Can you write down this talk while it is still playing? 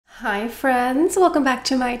Hi friends, welcome back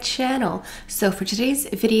to my channel. So for today's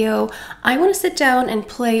video, I want to sit down and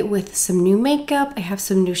play with some new makeup. I have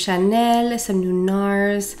some new Chanel, some new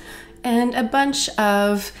NARS, and a bunch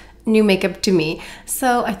of new makeup to me.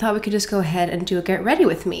 So I thought we could just go ahead and do a get ready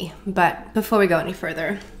with me. But before we go any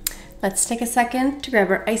further, let's take a second to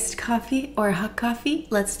grab our iced coffee or hot coffee.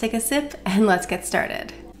 Let's take a sip and let's get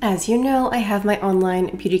started. As you know, I have my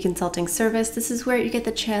online beauty consulting service. This is where you get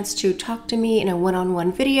the chance to talk to me in a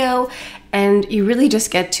one-on-one video, and you really just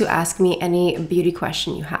get to ask me any beauty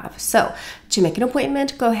question you have. So to make an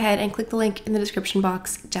appointment, go ahead and click the link in the description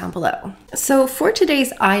box down below. So for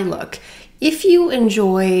today's eye look, if you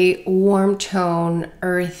enjoy warm tone,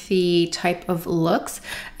 earthy type of looks,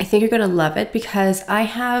 I think you're gonna love it because I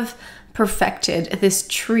have perfected this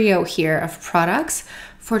trio here of products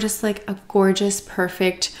for just like a gorgeous,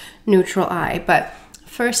 perfect neutral eye. But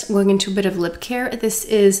first, I'm going into a bit of lip care. This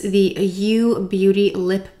is the UBeauty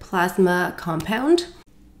Lip Plasma Compound.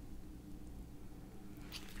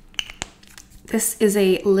 This is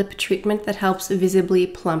a lip treatment that helps visibly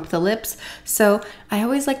plump the lips. So I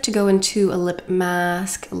always like to go into a lip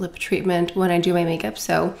mask, a lip treatment when I do my makeup.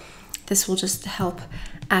 So this will just help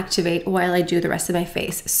activate while I do the rest of my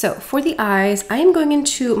face. So for the eyes, I am going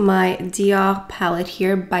into my Dior palette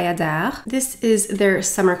here, Bayadère. This is their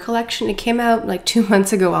summer collection. It came out like 2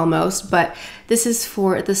 months ago almost, but this is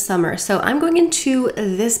for the summer. So I'm going into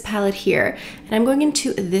this palette here, and I'm going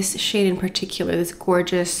into this shade in particular, this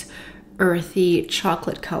gorgeous earthy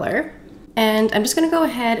chocolate color. And I'm just gonna go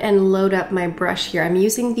ahead and load up my brush here. I'm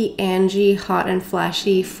using the Angie Hot and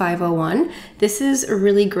Flashy 501. This is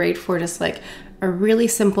really great for just like a really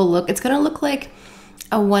simple look. It's gonna look like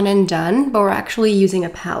a one and done, but we're actually using a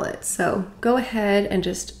palette. So go ahead and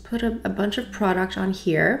just put a bunch of product on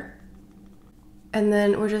here. And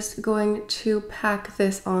then we're just going to pack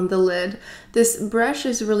this on the lid. This brush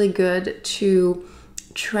is really good to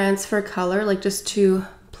transfer color, like just to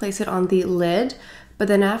place it on the lid. But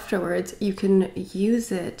then afterwards, you can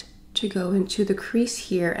use it to go into the crease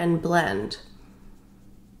here and blend.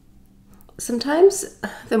 Sometimes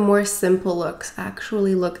the more simple looks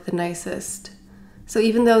actually look the nicest. So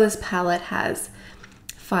even though this palette has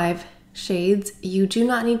 5 shades, you do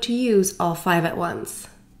not need to use all 5 at once.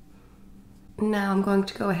 Now I'm going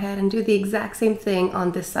to go ahead and do the exact same thing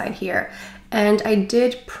on this side here. And I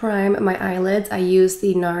did prime my eyelids. I used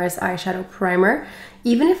the NARS eyeshadow primer.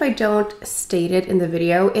 Even if I don't state it in the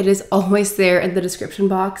video, it is always there in the description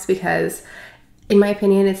box because in my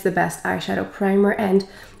opinion, it's the best eyeshadow primer. And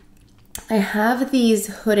I have these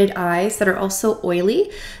hooded eyes that are also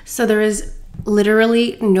oily, so there is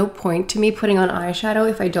literally no point to me putting on eyeshadow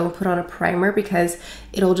if I don't put on a primer because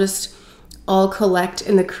it'll just all collect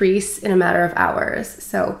in the crease in a matter of hours.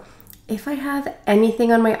 So if I have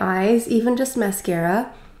anything on my eyes, even just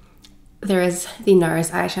mascara, there is the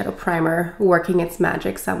NARS eyeshadow primer working its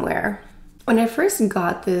magic somewhere. When I first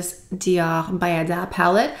got this Dior Bayadère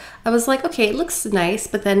palette, I was like, okay, it looks nice,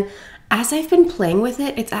 but then as I've been playing with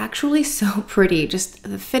it, it's actually so pretty. Just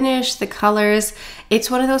the finish, the colors.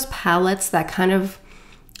 It's one of those palettes that kind of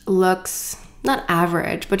looks not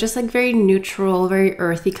average, but just like very neutral, very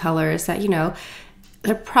earthy colors that, you know,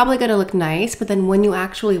 they're probably gonna look nice, but then when you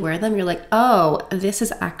actually wear them, you're like, oh, this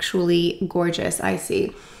is actually gorgeous. I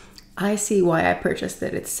see why I purchased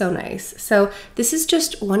it. It's so nice. So this is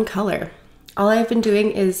just one color. All I've been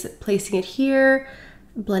doing is placing it here,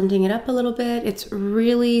 blending it up a little bit. It's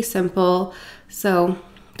really simple. So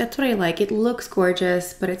that's what I like. It looks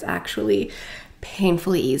gorgeous, but it's actually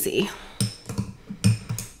painfully easy.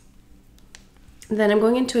 Then I'm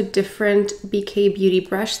going into a different BK Beauty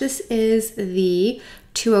brush. This is the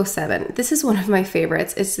 207. This is one of my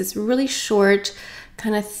favorites. It's this really short,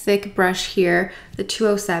 kind of thick brush here, the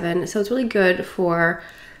 207. So it's really good for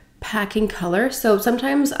packing color. So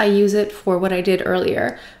sometimes I use it for what I did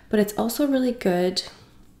earlier, but it's also really good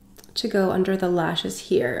to go under the lashes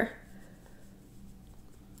here,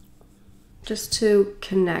 just to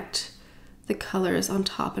connect the colors on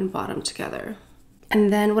top and bottom together.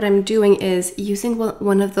 And then what I'm doing is using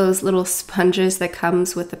one of those little sponges that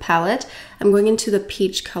comes with the palette. I'm going into the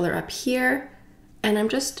peach color up here, and I'm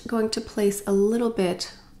just going to place a little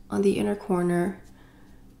bit on the inner corner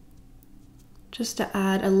just to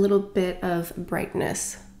add a little bit of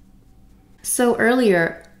brightness. So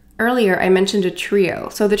earlier I mentioned a trio.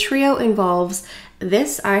 So the trio involves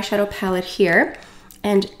this eyeshadow palette here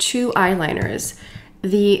and 2 eyeliners.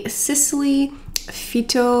 The Sisley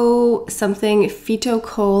Phyto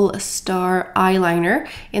Khol Star eyeliner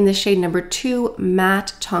in the shade number 2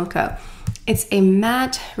 Matte Tonka. It's a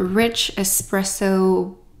matte, rich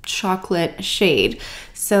espresso chocolate shade.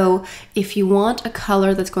 So if you want a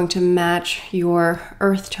color that's going to match your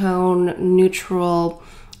earth tone, neutral,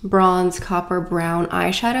 bronze, copper, brown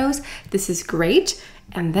eyeshadows, this is great.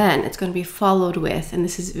 And then it's going to be followed with, and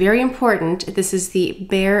this is very important, this is the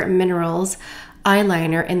Bare Minerals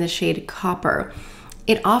eyeliner in the shade Copper.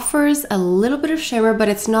 It offers a little bit of shimmer, but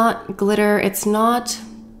it's not glitter, it's not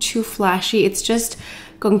too flashy, it's just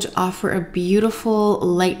going to offer a beautiful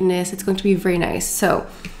lightness. It's going to be very nice. So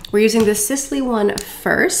we're using the Sisley one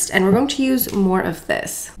first, and we're going to use more of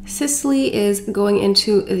this. Sisley is going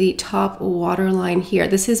into the top waterline here.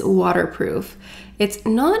 This is waterproof. It's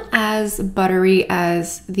not as buttery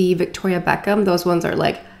as the Victoria Beckham. Those ones are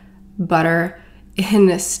like butter in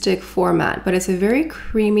a stick format, but it's a very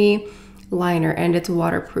creamy liner and it's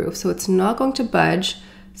waterproof, so it's not going to budge.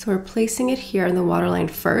 So we're placing it here in the waterline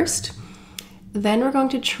first. Then we're going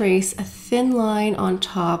to trace a thin line on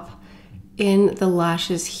top in the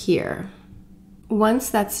lashes here. Once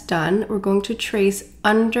that's done, we're going to trace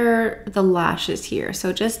under the lashes here.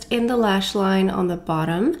 So just in the lash line on the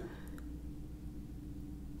bottom,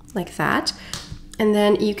 like that. And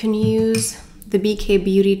then you can use the BK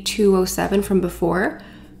Beauty 207 from before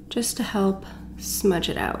just to help smudge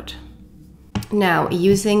it out. Now,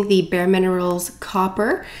 using the Bare Minerals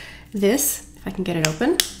Copper, this, if I can get it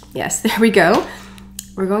open, yes, there we go.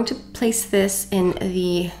 We're going to place this in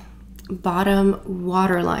the bottom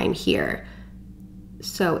waterline here.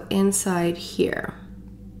 So inside here.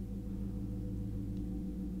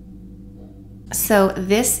 So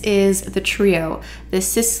this is the trio, the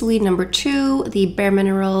Sisley number 2, the Bare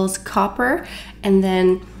Minerals Copper, and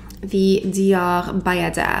then the Dior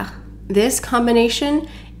Bayadère. This combination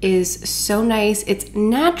is so nice. It's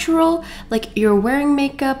natural, like you're wearing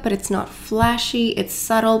makeup, but it's not flashy, it's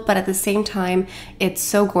subtle, but at the same time, it's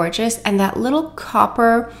so gorgeous. And that little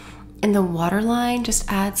copper in the waterline just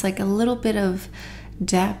adds like a little bit of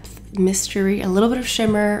depth, mystery, a little bit of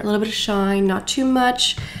shimmer, a little bit of shine, not too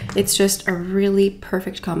much. It's just a really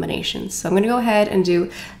perfect combination. So I'm gonna go ahead and do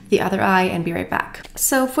the other eye and be right back.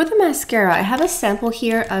 So for the mascara, I have a sample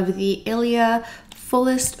here of the Ilia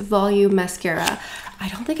Fulest Volume Mascara. I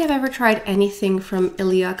don't think I've ever tried anything from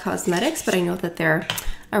Ilia Cosmetics, but I know that they're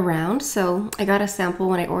around. So I got a sample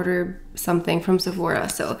when I ordered something from Sephora,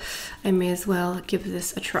 so I may as well give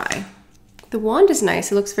this a try. The wand is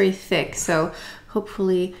nice, it looks very thick, so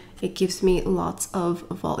hopefully it gives me lots of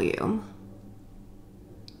volume.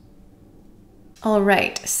 All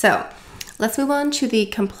right, so let's move on to the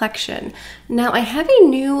complexion. Now I have a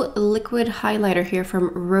new liquid highlighter here from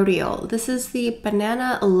Rodial. This is the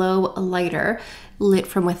Banana LowLighter lit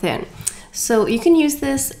from within. So you can use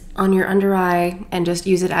this on your under eye and just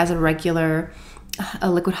use it as a regular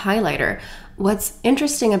liquid highlighter. What's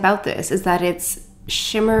interesting about this is that it's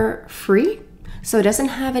shimmer free. So it doesn't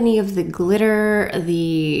have any of the glitter,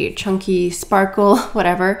 the chunky sparkle,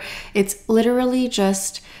 whatever. It's literally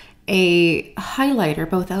just a highlighter,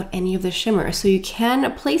 but without any of the shimmer. So you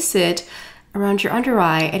can place it around your under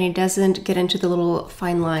eye and it doesn't get into the little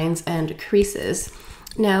fine lines and creases.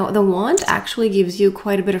 Now the wand actually gives you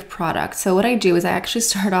quite a bit of product. So what I do is I actually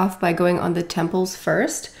start off by going on the temples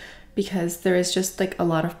first because there is just like a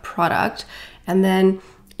lot of product. And then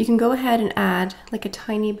you can go ahead and add like a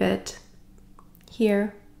tiny bit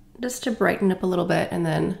here just to brighten up a little bit, and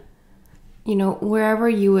then, you know, wherever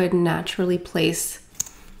you would naturally place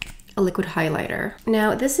a liquid highlighter.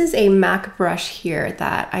 Now this is a MAC brush here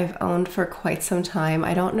that I've owned for quite some time.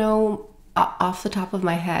 I don't know off the top of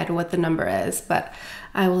my head what the number is, but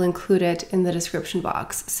I will include it in the description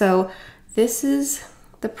box. So this is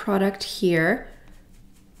the product here.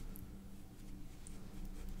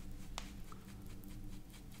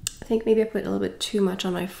 I think maybe I put a little bit too much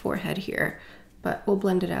on my forehead here, but we'll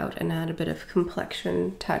blend it out and add a bit of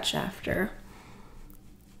complexion touch after.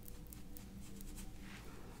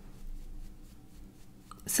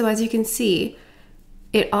 So as you can see,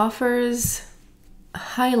 it offers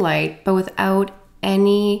highlight, but without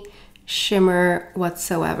any shimmer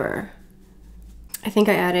whatsoever. I think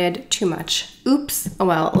I added too much. Oops. Oh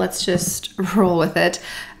well, let's just roll with it.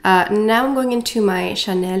 Now I'm going into my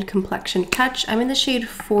Chanel Complexion Touch. I'm in the shade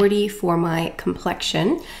 40 for my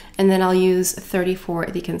complexion, and then I'll use 30 for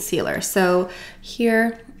the concealer. So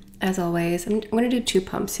here, as always, I'm going to do 2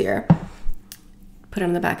 pumps here. Put it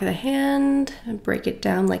on the back of the hand and break it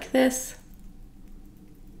down like this.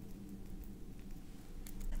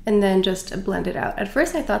 And then just blend it out. At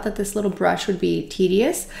first I thought that this little brush would be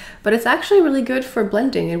tedious, but it's actually really good for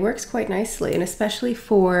blending. It works quite nicely, and especially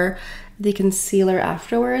for the concealer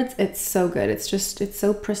afterwards, it's so good. It's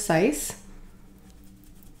so precise.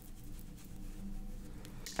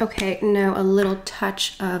 Okay, now a little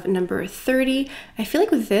touch of number 30. I feel like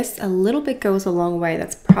with this, a little bit goes a long way.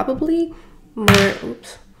 That's probably more,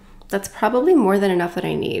 oops, that's probably more than enough that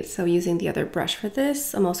I need. So using the other brush for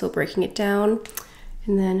this, I'm also breaking it down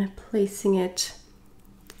and then placing it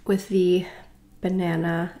with the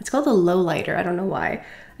banana. It's called a LowLighter, I don't know why.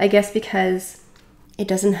 I guess because it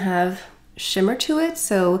doesn't have shimmer to it,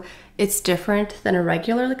 so it's different than a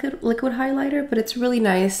regular liquid highlighter, but it's really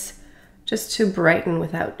nice just to brighten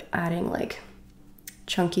without adding like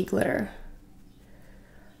chunky glitter.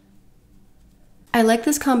 I like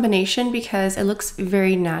this combination because it looks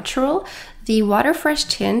very natural. The Water Fresh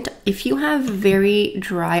tint, if you have very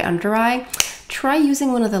dry under eye, try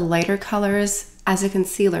using one of the lighter colors as a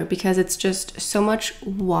concealer because it's just so much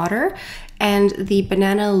water, and the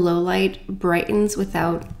Banana Low Light brightens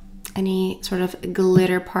without any sort of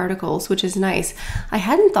glitter particles, which is nice. I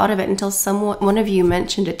hadn't thought of it until one of you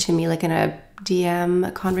mentioned it to me, like in a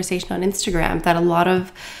DM conversation on Instagram, that a lot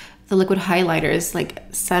of the liquid highlighters like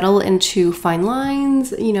settle into fine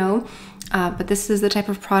lines, you know, but this is the type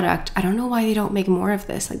of product. I don't know why they don't make more of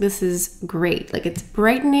this. Like, this is great. Like, it's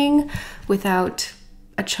brightening without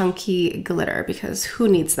a chunky glitter, because who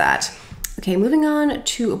needs that? Okay, moving on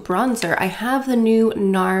to bronzer. I have the new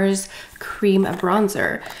NARS cream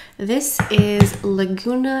bronzer. This is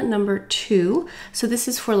Laguna number 2. So this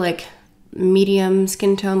is for like medium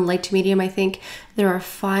skin tone, light to medium, I think. There are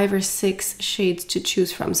 5 or 6 shades to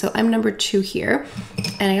choose from. So I'm number 2 here.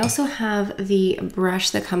 And I also have the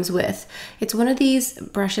brush that comes with. It's one of these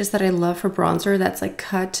brushes that I love for bronzer that's like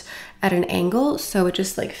cut at an angle, so it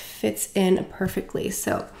just like fits in perfectly.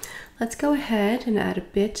 So let's go ahead and add a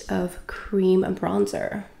bit of cream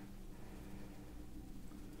bronzer.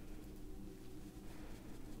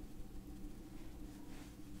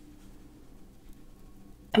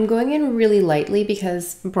 I'm going in really lightly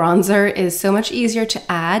because bronzer is so much easier to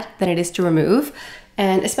add than it is to remove.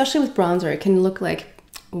 And especially with bronzer, it can look like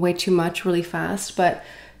way too much really fast, but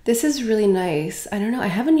this is really nice. I don't know, I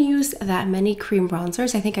haven't used that many cream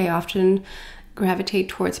bronzers. I think I often gravitate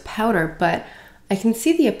towards powder, but I can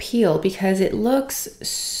see the appeal because it looks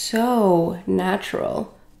so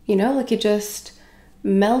natural. You know, like it just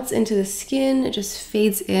melts into the skin, it just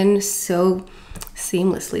fades in so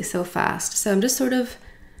seamlessly, so fast. So I'm just sort of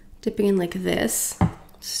dipping in like this,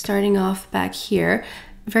 starting off back here,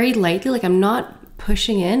 very lightly, like I'm not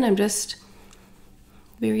pushing in, I'm just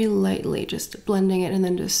very lightly just blending it and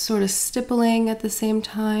then just sort of stippling at the same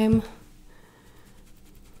time.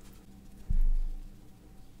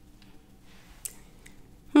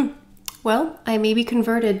 Well, I may be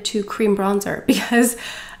converted to cream bronzer because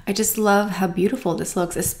I just love how beautiful this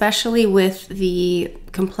looks, especially with the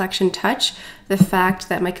complexion touch. The fact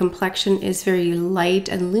that my complexion is very light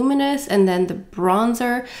and luminous, and then the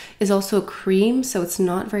bronzer is also cream, so it's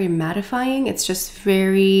not very mattifying. It's just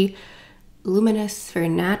very luminous, very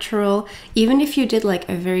natural. Even if you did like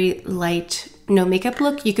a very light, no makeup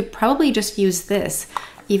look, you could probably just use this,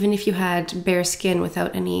 even if you had bare skin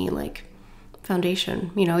without any like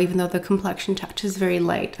foundation, you know, even though the complexion touch is very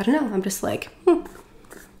light. I don't know, I'm just like,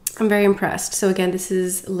 I'm very impressed. So again, this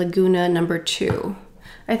is Laguna number 2.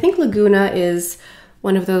 I think Laguna is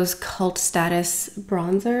one of those cult status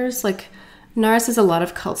bronzers. Like NARS has a lot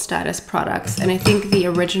of cult status products, and I think the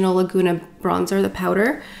original Laguna bronzer, the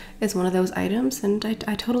powder, is one of those items, and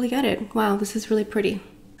I totally get it. Wow, this is really pretty.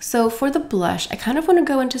 So for the blush, I kind of want to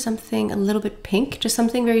go into something a little bit pink, just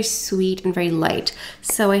something very sweet and very light.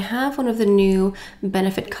 So I have one of the new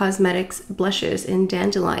Benefit Cosmetics blushes in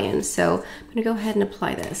Dandelion. So I'm going to go ahead and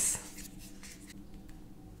apply this.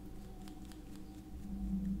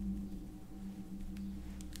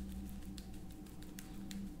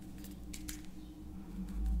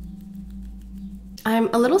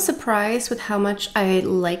 I'm a little surprised with how much I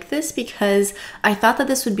like this because I thought that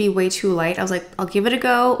this would be way too light. I was like, I'll give it a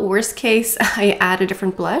go. Worst case, I add a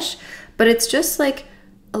different blush, but it's just like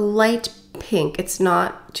a light pink. It's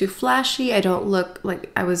not too flashy. I don't look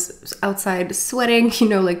like I was outside sweating, you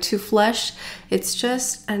know, like too flush. It's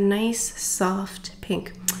just a nice, soft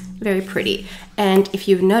pink. Very pretty. And if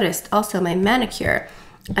you've noticed, also my manicure,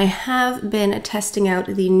 I have been testing out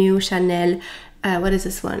the new Chanel what is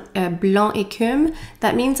this one? Blanc Écume.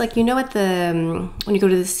 That means, like, you know, at the when you go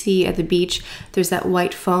to the sea at the beach, there's that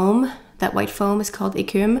white foam. That white foam is called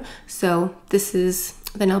Écume. So this is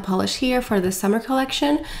the nail polish here for the summer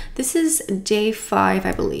collection. This is day 5,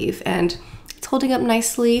 I believe, and it's holding up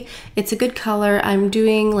nicely. It's a good color. I'm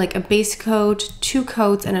doing like a base coat, 2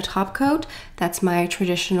 coats, and a top coat. That's my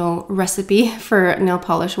traditional recipe for nail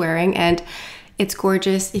polish wearing, and it's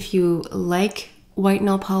gorgeous. If you like white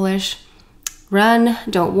nail polish, run,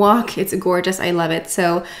 don't walk. It's gorgeous. I love it.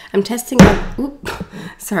 So I'm testing out,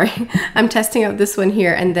 I'm testing out this one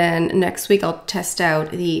here, and then next week I'll test out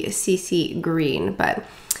the CC green. But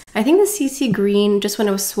I think the CC green, just when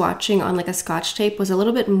I was swatching on like a Scotch tape, was a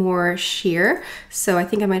little bit more sheer. So I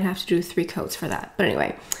think I might have to do 3 coats for that. But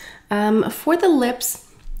anyway, for the lips,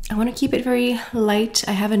 I want to keep it very light.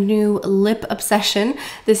 I have a new lip obsession.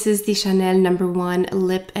 This is the Chanel No. 1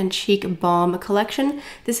 Lip and Cheek Balm collection.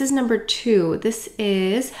 This is number 2. This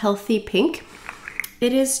is Healthy Pink.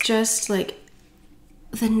 It is just like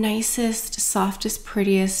the nicest, softest,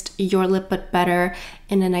 prettiest Your Lip But Better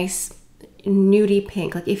in a nice nudie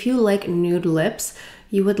pink. Like if you like nude lips,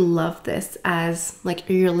 you would love this as like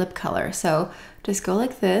your lip color. So just go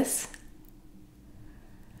like this.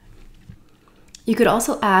 You could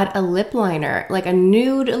also add a lip liner, like a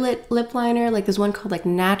nude lip liner. Like there's one called like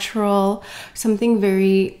Natural, something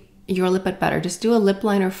very Your Lip But Better. Just do a lip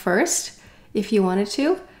liner first if you wanted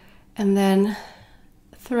to, and then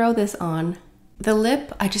throw this on. The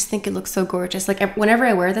lip, I just think it looks so gorgeous. Like whenever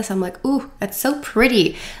I wear this, I'm like, ooh, that's so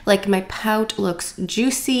pretty. Like my pout looks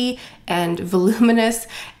juicy and voluminous,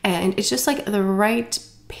 and it's just like the right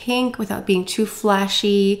pink without being too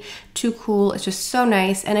flashy, too cool. It's just so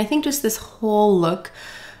nice. And I think just this whole look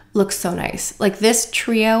looks so nice. Like this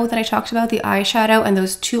trio that I talked about, the eyeshadow and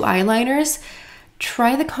those 2 eyeliners,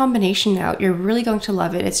 try the combination out. You're really going to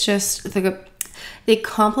love it. It's just, they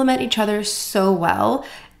complement each other so well.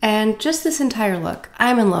 And just this entire look,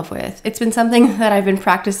 I'm in love with. It's been something that I've been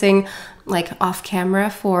practicing like off camera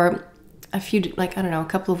for a few, like, I don't know, a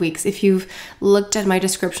couple of weeks. If you've looked at my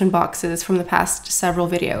description boxes from the past several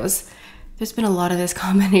videos, there's been a lot of this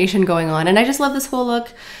combination going on. And I just love this whole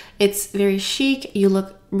look. It's very chic. You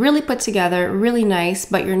look really put together, really nice,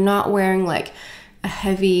 but you're not wearing like a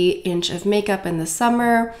heavy inch of makeup in the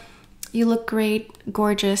summer. You look great,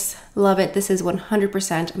 gorgeous, love it. This is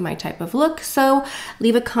 100% my type of look. So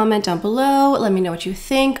leave a comment down below. Let me know what you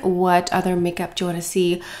think. What other makeup do you want to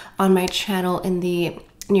see on my channel in the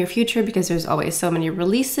near future, because there's always so many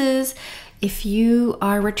releases. If you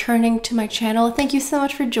are returning to my channel, thank you so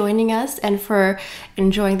much for joining us and for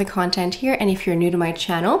enjoying the content here. And if you're new to my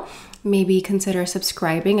channel, maybe consider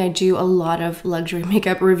subscribing. I do a lot of luxury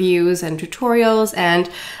makeup reviews and tutorials, and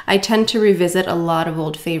I tend to revisit a lot of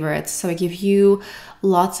old favorites. So I give you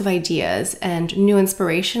lots of ideas and new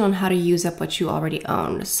inspiration on how to use up what you already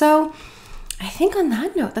own. So I think on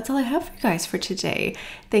that note, that's all I have for you guys for today.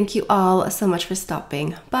 Thank you all so much for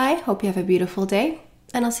stopping by. Hope you have a beautiful day,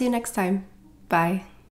 and I'll see you next time. Bye.